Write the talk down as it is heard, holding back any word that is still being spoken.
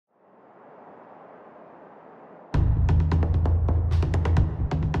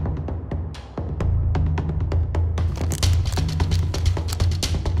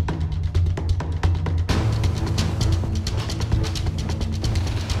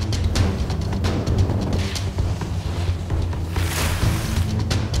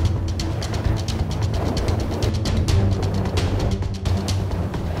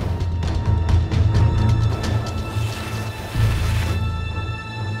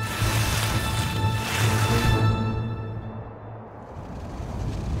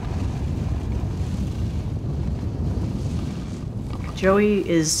Joey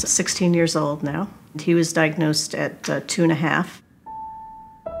is 16 years old now. He was diagnosed at 2.5.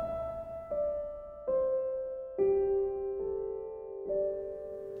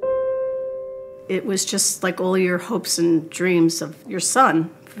 It was just like all your hopes and dreams of your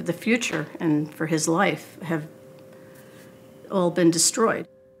son for the future and for his life have all been destroyed.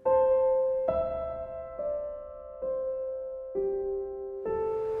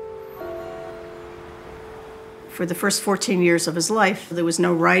 For the first 14 years of his life, there was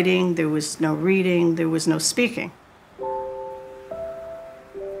no writing, there was no reading, there was no speaking.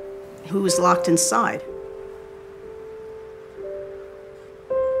 He was locked inside.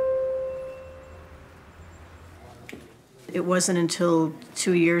 It wasn't until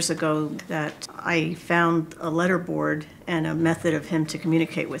 2 years ago that I found a letterboard and a method of him to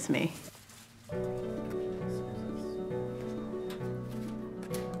communicate with me.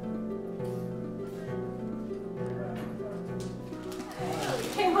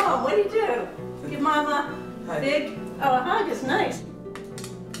 Hey, Mom, what do you do? Give Mama a big, a hug is nice.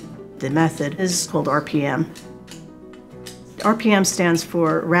 The method is called RPM. RPM stands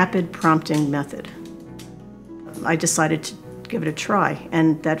for Rapid Prompting Method. I decided to give it a try,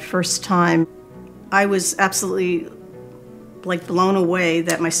 and that first time I was absolutely blown away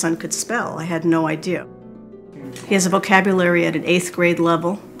that my son could spell. I had no idea. He has a vocabulary at an 8th grade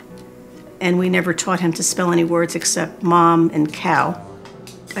level, and we never taught him to spell any words except mom and cow.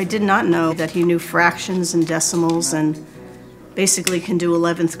 I did not know that he knew fractions and decimals and basically can do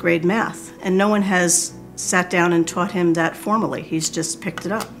 11th grade math, and no one has sat down and taught him that formally. He's just picked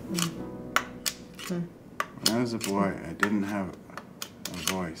it up. When I was a boy, I didn't have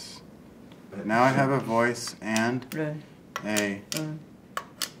a voice. But now I have a voice and a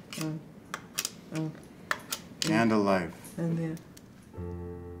and a life.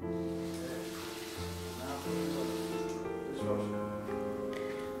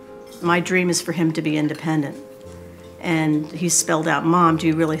 My dream is for him to be independent. And he spelled out, Mom, do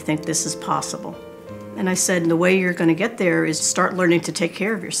you really think this is possible? And I said, the way you're going to get there is start learning to take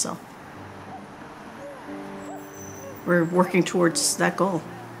care of yourself. We're working towards that goal.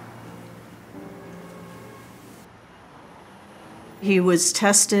 He was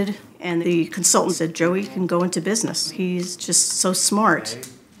tested, and the consultant said, Joey can go into business. He's just so smart.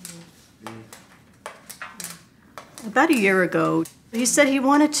 About a year ago, he said he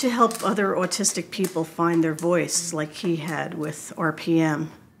wanted to help other autistic people find their voice like he had with RPM.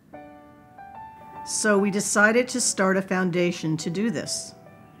 So we decided to start a foundation to do this.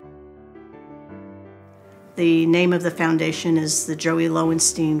 The name of the foundation is the Joey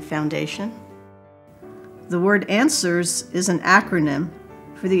Lowenstein Foundation. The word ANSWERS is an acronym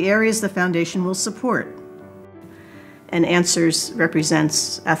for the areas the foundation will support. And ANSWERS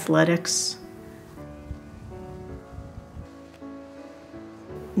represents athletics,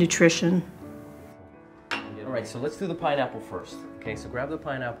 nutrition. All right, so let's do the pineapple first. Okay, so grab the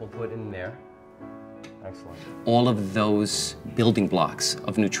pineapple, put it in there. Excellent. All of those building blocks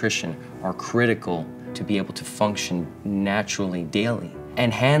of nutrition are critical to be able to function naturally daily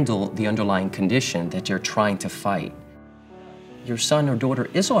and handle the underlying condition that you're trying to fight. Your son or daughter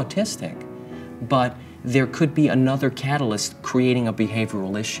is autistic, but there could be another catalyst creating a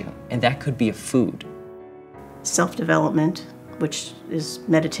behavioral issue, and that could be a food. Self-development, which is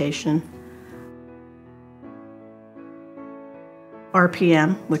meditation.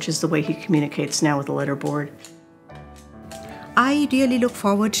 RPM, which is the way he communicates now with the letterboard. I really look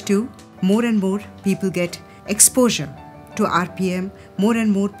forward to more and more people get exposure to RPM, more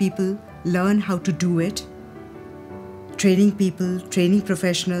and more people learn how to do it, training people, training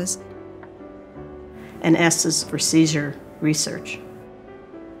professionals. And S is for seizure research.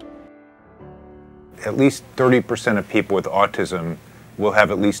 At least 30% of people with autism will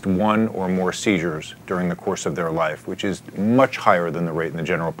have at least one or more seizures during the course of their life, which is much higher than the rate in the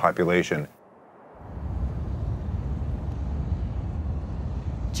general population.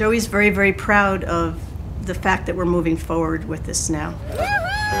 Joey's very, very proud of the fact that we're moving forward with this now.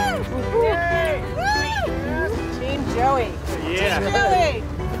 Team Joey. Yeah. Team Joey.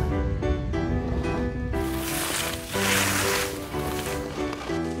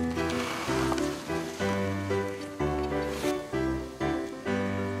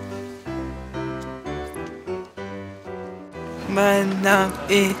 Mein Name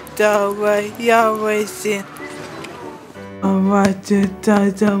ist Joey Lowenstein. I want to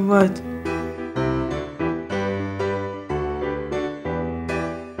talk about